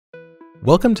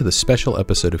Welcome to the special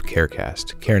episode of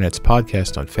CareCast, CareNet's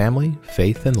podcast on family,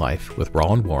 faith, and life with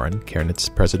Roland Warren, CareNet's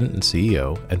president and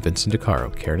CEO, and Vincent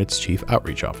DeCaro, CareNet's chief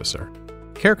outreach officer.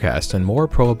 CareCast and more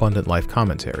pro-abundant life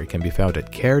commentary can be found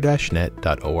at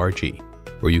care-net.org,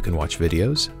 where you can watch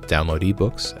videos, download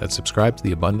ebooks, and subscribe to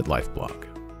the Abundant Life blog.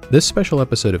 This special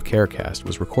episode of CareCast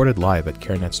was recorded live at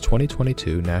CareNet's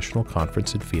 2022 National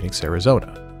Conference in Phoenix,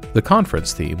 Arizona. The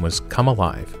conference theme was Come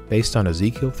Alive, based on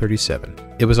Ezekiel 37.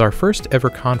 It was our first ever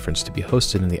conference to be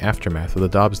hosted in the aftermath of the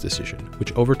Dobbs decision,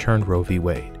 which overturned Roe v.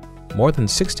 Wade. More than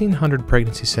 1,600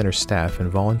 pregnancy center staff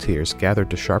and volunteers gathered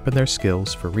to sharpen their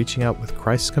skills for reaching out with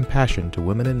Christ's compassion to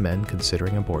women and men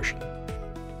considering abortion.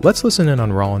 Let's listen in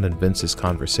on Roland and Vince's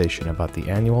conversation about the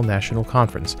annual national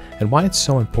conference and why it's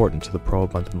so important to the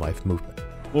pro-abundant life movement.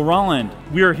 Well, Roland,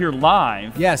 we are here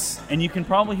live. Yes. And you can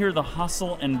probably hear the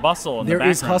hustle and bustle in the background.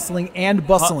 There is hustling and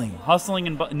bustling. Hustling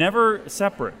and never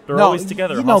separate. They're always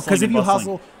together. You know, because if you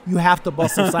hustle, you have to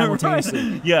bustle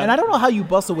simultaneously. Right. Yeah. And I don't know how you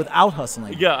bustle without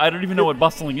hustling. Yeah, I don't even know what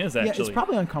bustling is, actually. Yeah, it's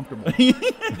probably uncomfortable.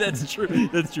 That's true.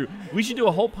 That's true. We should do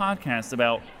a whole podcast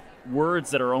about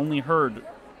words that are only heard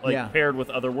paired with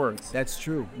other words. That's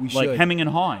true. We should. Like hemming and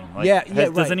hawing.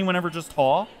 Does anyone ever just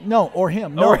haw? No, or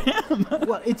him. No. Or him.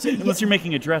 Well, Unless you're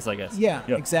making a dress, I guess. Yeah,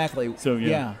 exactly. So,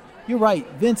 yeah. You're right.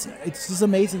 Vince, it's just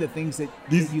amazing the things that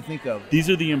you think of. These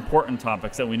are the important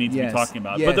topics that we need to be talking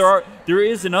about. Yes. But there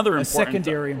is another important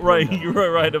secondary right,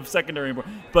 you're right, of secondary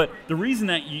importance. But the reason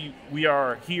that we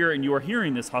are here and you are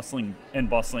hearing this hustling and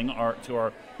bustling to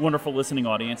our wonderful listening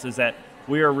audience is that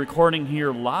we are recording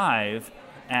here live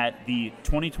at the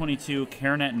 2022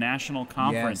 CareNet National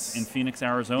Conference in Phoenix,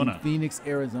 Arizona.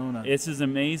 This is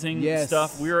amazing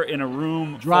stuff. We're in a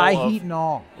room dry heat and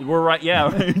all. We're right,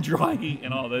 dry heat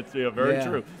and all. That's very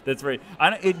true. That's right.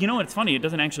 You know, it's funny. It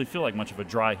doesn't actually feel like much of a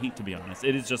dry heat, to be honest.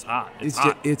 It is just hot. It's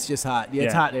hot. It's just hot. Yeah,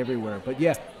 it's hot everywhere. But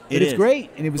it's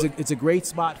great, and it's a great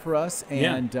spot for us.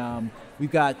 And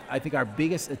we've got, I think, our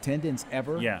biggest attendance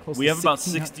ever. Yeah, we have about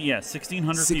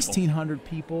 1,600 people. 1,600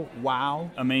 people.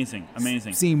 Wow. Amazing.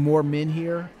 Seeing more men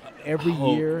here every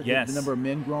year. Yes. The number of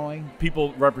men growing.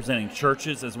 People representing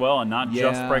churches as well, and not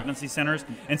just pregnancy centers.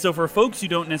 And so for folks who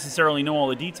don't necessarily know all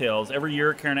the details, every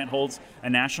year CareNet holds a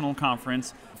national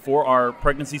conference for our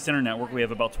pregnancy center network. We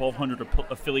have about 1,200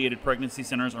 affiliated pregnancy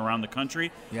centers around the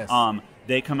country. Yes.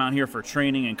 They come out here for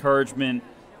training, encouragement,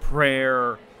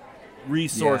 prayer,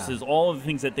 resources, all of the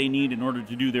things that they need in order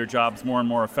to do their jobs more and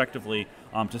more effectively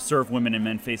to serve women and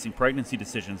men facing pregnancy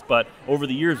decisions. But over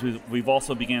the years, we've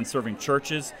also began serving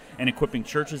churches and equipping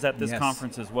churches at this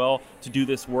conference as well to do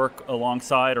this work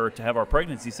alongside, or to have our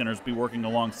pregnancy centers be working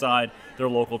alongside their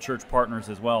local church partners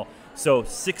as well. So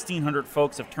 1,600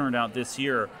 folks have turned out this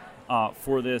year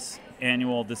for this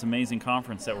amazing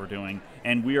conference that we're doing.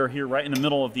 And we are here right in the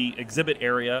middle of the exhibit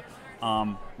area.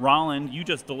 Roland, you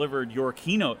just delivered your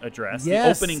keynote address, the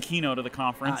opening keynote of the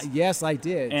conference. Yes, I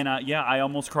did. And I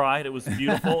almost cried. It was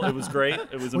beautiful. It was great.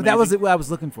 It was amazing. Well, that was what I was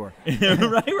looking for.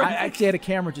 right. I actually had a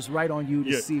camera just right on you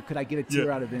to see could I get a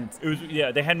tear out of Vince. It was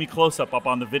they had me close up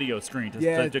on the video screen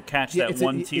to catch that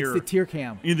one tear. It's the tear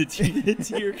cam. The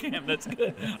tear cam. That's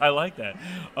good. I like that.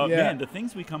 Man, the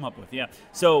things we come up with. Yeah.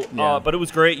 So, but it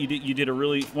was great. You did a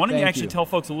really. Why don't you actually tell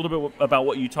folks a little bit about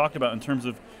what you talked about in terms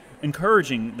of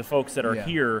encouraging the folks that are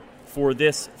here for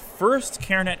this first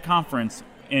CareNet conference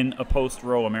in a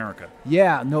post-Roe America.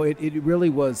 Yeah, no, it really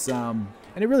was, and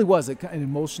it really was an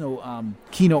emotional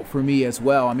keynote for me as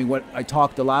well. I mean, what I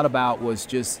talked a lot about was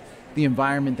just the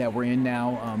environment that we're in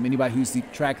now. Anybody who's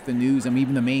tracked the news, I mean,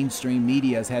 even the mainstream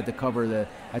media has had to cover the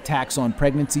attacks on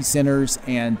pregnancy centers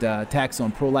and attacks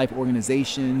on pro-life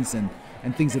organizations and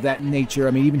things of that nature.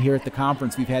 I mean, even here at the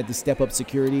conference, we've had to step up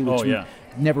security, which we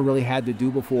never really had to do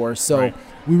before. So I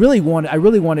really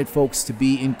wanted folks to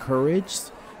be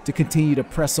encouraged to continue to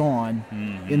press on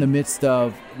in the midst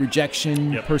of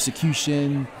rejection,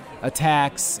 persecution,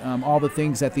 attacks, all the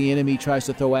things that the enemy tries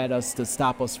to throw at us to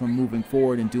stop us from moving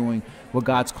forward and doing what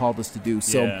God's called us to do.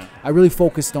 So I really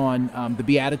focused on the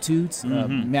Beatitudes,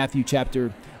 Matthew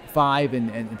chapter 5,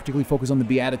 and particularly focus on the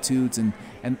Beatitudes and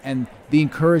the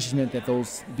encouragement that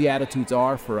those Beatitudes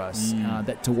are for us,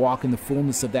 that to walk in the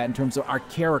fullness of that in terms of our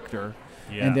character,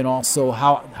 and then also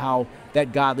how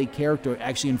that godly character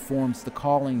actually informs the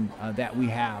calling that we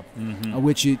have,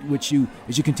 which you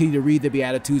as you continue to read the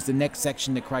Beatitudes, the next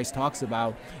section that Christ talks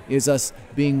about is us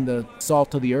being the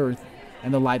salt of the earth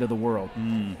and the light of the world.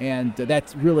 And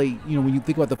that's really, when you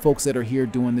think about the folks that are here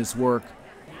doing this work,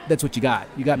 that's what you got.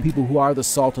 You got people who are the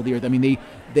salt of the earth. I mean,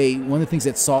 they one of the things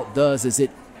that salt does is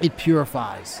it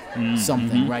purifies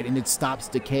something, right? And it stops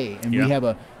decay. And we have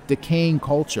a decaying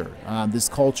culture. This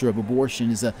culture of abortion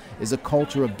is a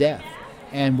culture of death.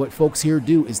 And what folks here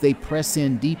do is they press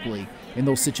in deeply in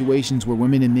those situations where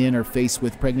women and men are faced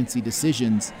with pregnancy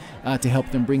decisions to help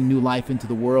them bring new life into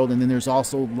the world. And then there's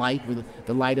also light,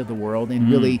 the light of the world, and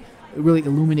really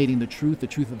illuminating the truth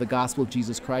of the gospel of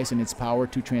Jesus Christ and its power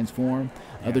to transform,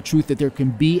 the truth that there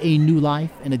can be a new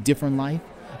life and a different life,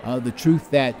 the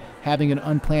truth that having an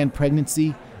unplanned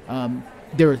pregnancy,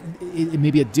 it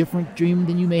may be a different dream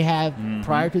than you may have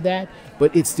prior to that,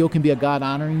 but it still can be a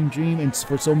God-honoring dream, and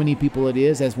for so many people it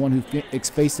is, as one who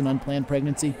faced an unplanned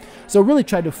pregnancy. So really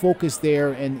try to focus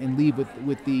there and leave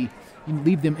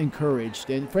leave them encouraged,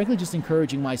 and frankly just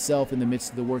encouraging myself in the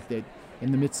midst of the work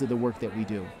that we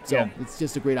do. So it's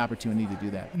just a great opportunity to do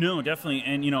that. No, definitely.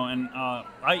 And,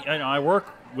 I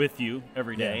work with you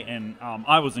every day, and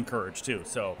I was encouraged too.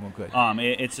 So well, good.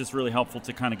 It's just really helpful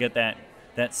to kind of get that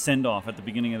send-off at the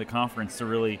beginning of the conference to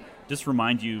really just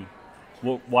remind you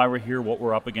why we're here, what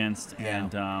we're up against,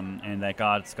 and that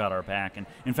God's got our back. And,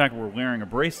 in fact, we're wearing a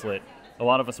bracelet. A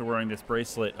lot of us are wearing this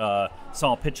bracelet.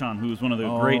 Saul Pitchon, who is one of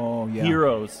the great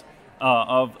heroes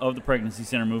of the Pregnancy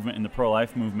Center movement and the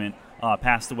pro-life movement,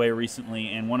 passed away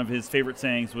recently, and one of his favorite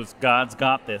sayings was "God's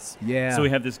got this." Yeah. So we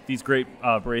have these great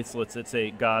bracelets that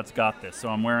say "God's got this." So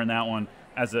I'm wearing that one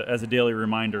as a daily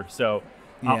reminder. So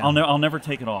I'll never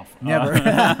take it off. Never.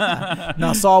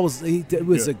 No, Saul was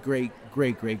a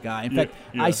great guy. In fact,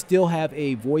 I still have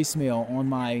a voicemail on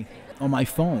my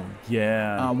phone.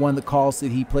 Yeah. One of the calls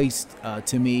that he placed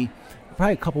to me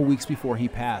probably a couple weeks before he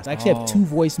passed. I actually have 2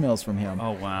 voicemails from him.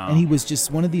 Oh, wow. And he was just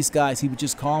one of these guys. He would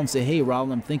just call and say, "Hey,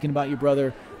 Roland, I'm thinking about your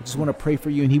brother. I just want to pray for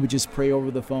you." And he would just pray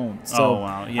over the phone. So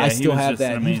wow. Yeah, I still have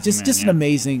that. He's just an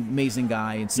amazing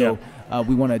guy. And so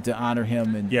we wanted to honor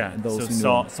him and those who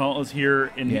knew him. Saul is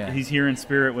here, and he's here in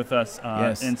spirit with us.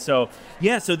 Yes. And so,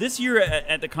 so this year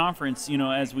at the conference,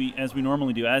 as we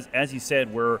normally do, as you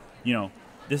said, we're,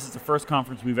 this is the first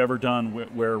conference we've ever done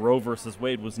where Roe versus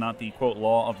Wade was not the, quote,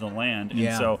 law of the land.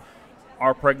 And so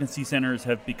our pregnancy centers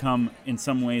have become, in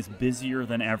some ways, busier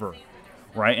than ever,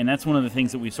 right? And that's one of the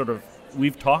things that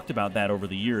we've talked about that over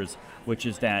the years, which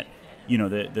is that,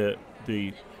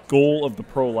 the goal of the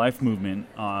pro-life movement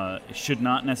should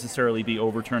not necessarily be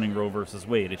overturning Roe versus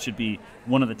Wade. It should be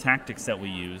one of the tactics that we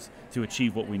use to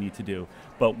achieve what we need to do.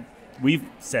 But we've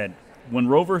said, when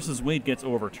Roe versus Wade gets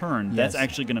overturned, that's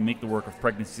actually going to make the work of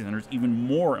pregnancy centers even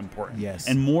more important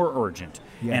and more urgent.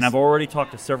 Yes. And I've already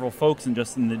talked to several folks in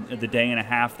the day and a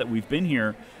half that we've been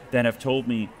here that have told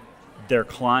me their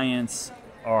clients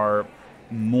are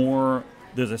more,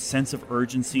 there's a sense of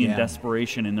urgency and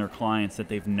desperation in their clients that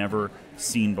they've never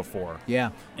seen before.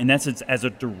 Yeah. And that's as a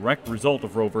direct result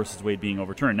of Roe versus Wade being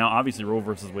overturned. Now, obviously, Roe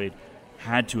versus Wade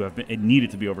it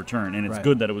needed to be overturned, and it's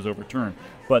good that it was overturned.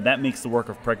 But that makes the work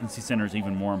of pregnancy centers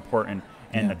even more important,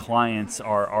 and the clients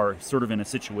are sort of in a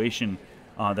situation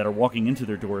that are walking into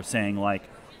their door saying, like,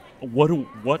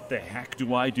 what the heck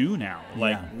do I do now?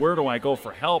 Like, where do I go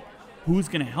for help? Who's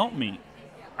going to help me?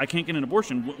 I can't get an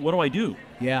abortion. What do I do?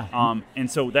 Yeah. And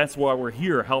so that's why we're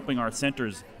here, helping our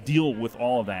centers deal with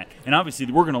all of that. And obviously,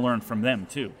 we're going to learn from them,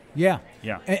 too. Yeah.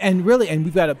 Yeah. And really,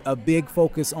 we've got a big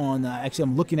focus on, actually,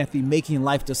 I'm looking at the Making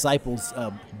Life Disciples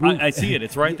booth. I see it.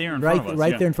 It's right there in front of us.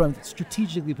 Right there in front of us,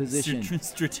 strategically positioned.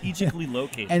 Strategically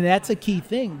located. And that's a key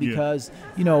thing because,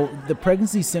 the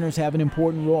pregnancy centers have an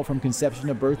important role from conception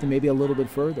to birth and maybe a little bit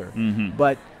further. Mm-hmm.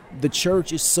 But the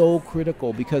church is so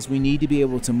critical because we need to be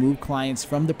able to move clients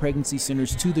from the pregnancy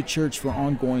centers to the church for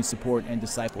ongoing support and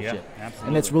discipleship. Yeah, absolutely.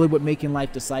 And that's really what Making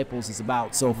Life Disciples is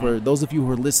about. So for those of you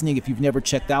who are listening, if you've never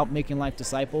checked out Making Life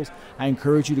Disciples, I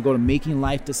encourage you to go to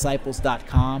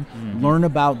makinglifedisciples.com, learn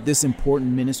about this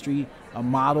important ministry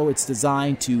model. It's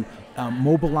designed to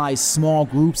mobilize small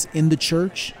groups in the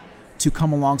church to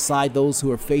come alongside those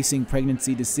who are facing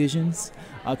pregnancy decisions,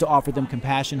 to offer them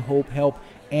compassion, hope, help,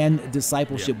 and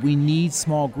discipleship. We need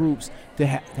small groups to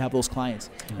have those clients.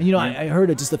 And I heard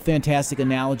just a fantastic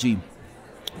analogy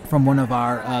from one of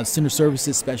our center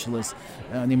services specialists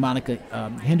named Monica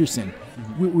Henderson.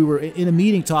 We were in a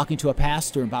meeting talking to a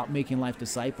pastor about Making Life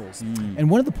Disciples. And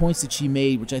one of the points that she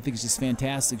made, which I think is just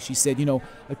fantastic, she said,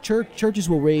 churches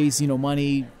will raise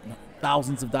money,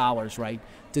 thousands of dollars, right,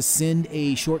 to send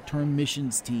a short-term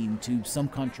missions team to some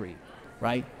country,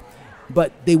 right?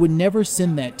 But they would never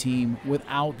send that team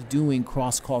without doing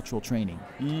cross-cultural training.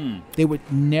 They would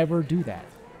never do that.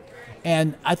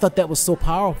 And I thought that was so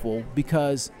powerful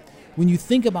because when you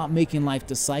think about Making Life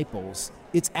Disciples,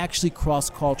 it's actually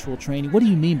cross-cultural training. What do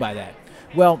you mean by that?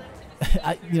 Well,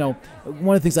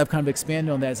 one of the things I've kind of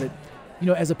expanded on that is that,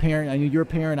 as a parent, I know you're a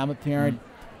parent, I'm a parent,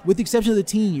 with the exception of the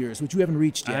teen years, which you haven't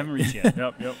reached yet. I haven't reached yet.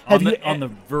 Yep. On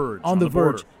the verge. On the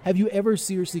verge. Have you ever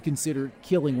seriously considered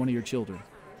killing one of your children?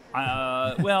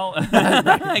 Well,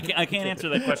 I can't answer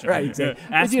that question. Right, exactly.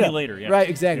 Ask me later. Yeah. Right,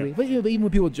 exactly. Yeah. But even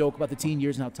when people joke about the teen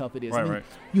years and how tough it is, right.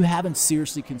 You haven't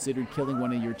seriously considered killing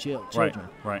one of your children.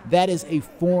 Right. That is a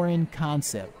foreign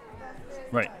concept.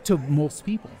 Right. To most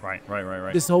people. Right.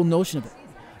 This whole notion of it.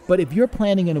 But if you're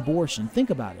planning an abortion, think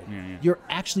about it. Yeah. You're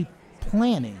actually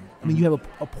planning. I mean, you have an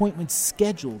appointment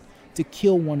scheduled to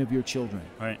kill one of your children.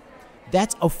 Right.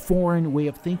 That's a foreign way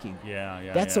of thinking.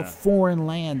 Yeah. That's a foreign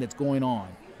land that's going on.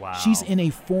 Wow. She's in a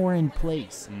foreign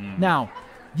place. Now,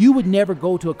 you would never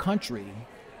go to a country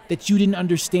that you didn't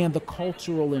understand the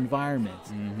cultural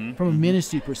environment from a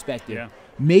ministry perspective. Yeah.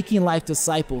 Making Life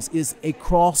Disciples is a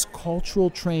cross-cultural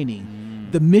training.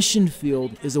 The mission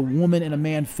field is a woman and a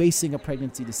man facing a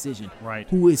pregnancy decision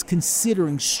who is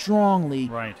considering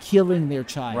strongly killing their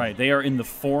child. Right. They are in the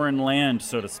foreign land,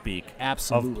 so to speak,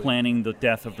 Absolutely. of planning the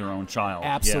death of their own child.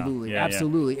 Absolutely. Yeah.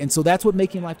 Absolutely. And so that's what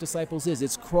Making Life Disciples is.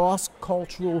 It's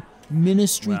cross-cultural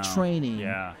ministry training.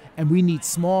 Yeah. And we need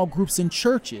small groups in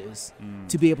churches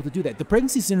to be able to do that. The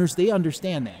pregnancy centers, they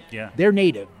understand that. Yeah. They're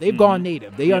native. They've gone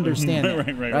native. They understand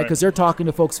that. Right. Because they're talking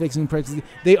to folks facing pregnancy.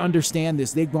 They understand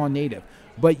this. They've gone native.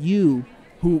 But you,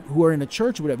 who are in a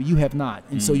church or whatever, you have not.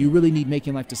 And so you really need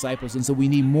Making Life Disciples. And so we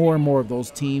need more and more of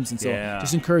those teams. And so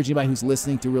just encourage anybody who's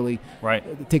listening to really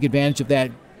take advantage of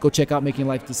that. Go check out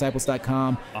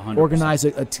makinglifedisciples.com. 100%. Organize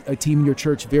a team in your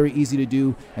church, very easy to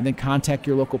do, and then contact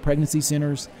your local pregnancy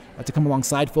centers to come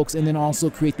alongside folks, and then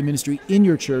also create the ministry in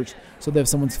your church so that if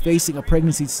someone's facing a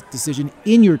pregnancy decision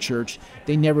in your church,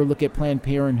 they never look at Planned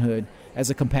Parenthood as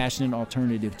a compassionate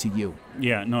alternative to you.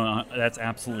 Yeah, no, that's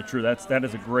absolutely true. That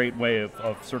is a great way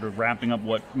of sort of wrapping up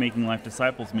what Making Life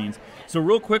Disciples means. So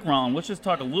real quick, Rollin, let's just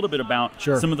talk a little bit about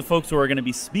some of the folks who are going to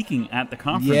be speaking at the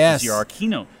conference this year, our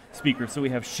keynote speakers. So we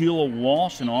have Sheila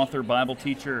Walsh, an author, Bible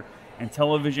teacher, and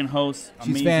television host. She's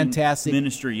amazing fantastic.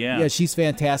 Ministry, Yeah, she's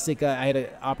fantastic. I had an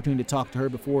opportunity to talk to her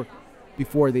before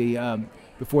the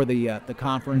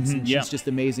conference, and she's just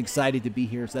amazing. Excited to be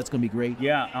here, so that's going to be great.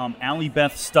 Yeah, Allie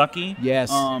Beth Stuckey. Yes.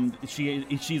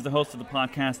 She's the host of the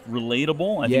podcast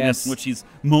Relatable. I think that's what she's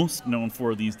most known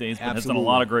for these days, but has done a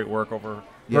lot of great work over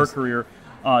her career.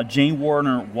 Jane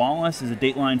Warner Wallace is a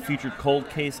Dateline featured cold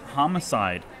case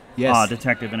homicide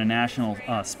detective and a national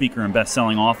speaker and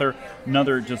best-selling author.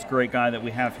 Another just great guy that we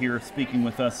have here speaking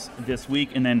with us this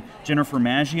week. And then Jennifer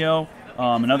Maggio,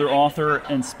 another author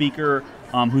and speaker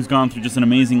who's gone through just an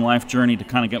amazing life journey to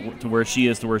kind of get to where she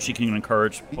is, to where she can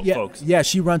encourage folks. Yeah,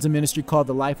 she runs a ministry called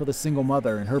The Life of the Single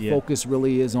Mother, and her focus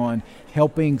really is on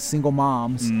helping single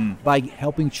moms by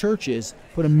helping churches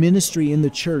put a ministry in the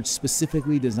church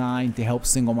specifically designed to help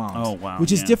single moms. Oh, wow.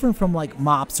 Which is different from like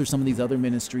MOPS or some of these other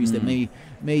ministries that may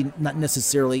not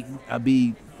necessarily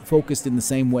be focused in the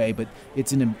same way, but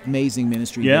it's an amazing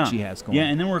ministry that she has going. Yeah,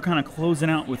 and then we're kind of closing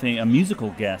out with a musical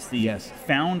guest, the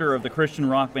founder of the Christian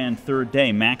rock band Third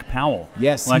Day, Mac Powell.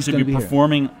 Yes, will actually be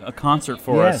performing a concert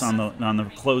for us on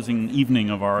the closing evening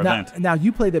of our event. Now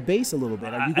you play the bass a little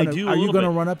bit. Are you going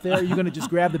to run up there? Are you going to just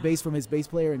grab the bass from his bass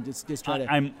player and just try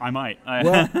to? I might.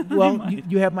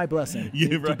 You have my blessing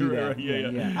to do that.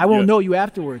 Yeah. I won't know you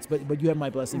afterwards, but you have my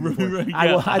blessing.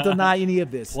 I will deny any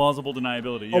of this. Plausible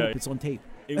deniability. Oh, it's on tape.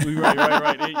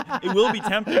 Right. It will be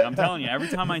tempting. I'm telling you. Every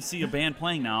time I see a band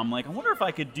playing now, I'm like, I wonder if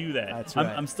I could do that. That's right.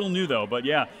 I'm still new though, but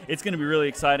yeah, it's going to be really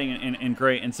exciting and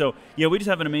great. And so, we just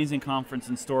have an amazing conference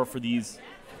in store for these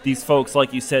folks,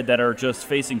 like you said, that are just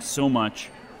facing so much,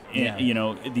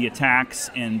 the attacks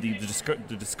and the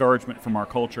discouragement from our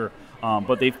culture.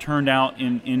 But they've turned out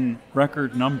in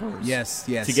record numbers. Yes.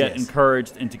 To get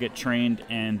encouraged and to get trained,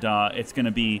 and it's going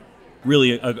to be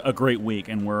really a great week,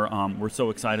 and we're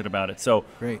so excited about it. So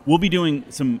we'll be doing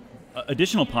some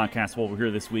additional podcasts while we're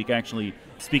here this week, actually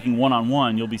speaking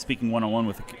one-on-one. You'll be speaking one-on-one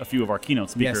with a few of our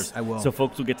keynote speakers. Yes, I will. So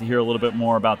folks will get to hear a little bit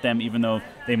more about them, even though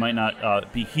they might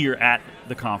not be here at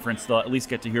the conference. They'll at least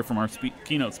get to hear from our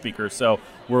keynote speakers. So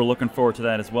we're looking forward to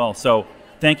that as well. So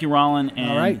thank you, Rollin. And,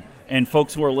 all right. And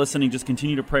folks who are listening, just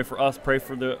continue to pray for us, pray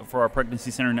for our Pregnancy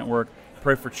Center Network,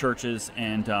 pray for churches,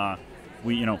 and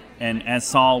and as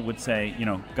Saul would say,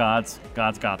 God's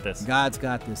got this. God's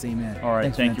got this. Amen. All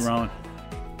right. Thank you, Rollin.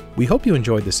 We hope you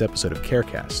enjoyed this episode of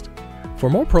CareCast. For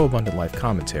more Pro-Abundant Life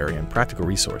commentary and practical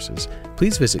resources,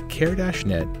 please visit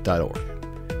care-net.org.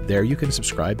 There you can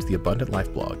subscribe to the Abundant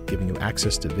Life blog, giving you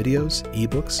access to videos,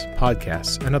 ebooks,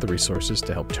 podcasts, and other resources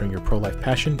to help turn your pro-life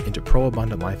passion into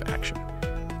pro-abundant life action.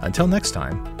 Until next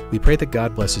time, we pray that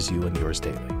God blesses you and yours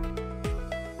daily.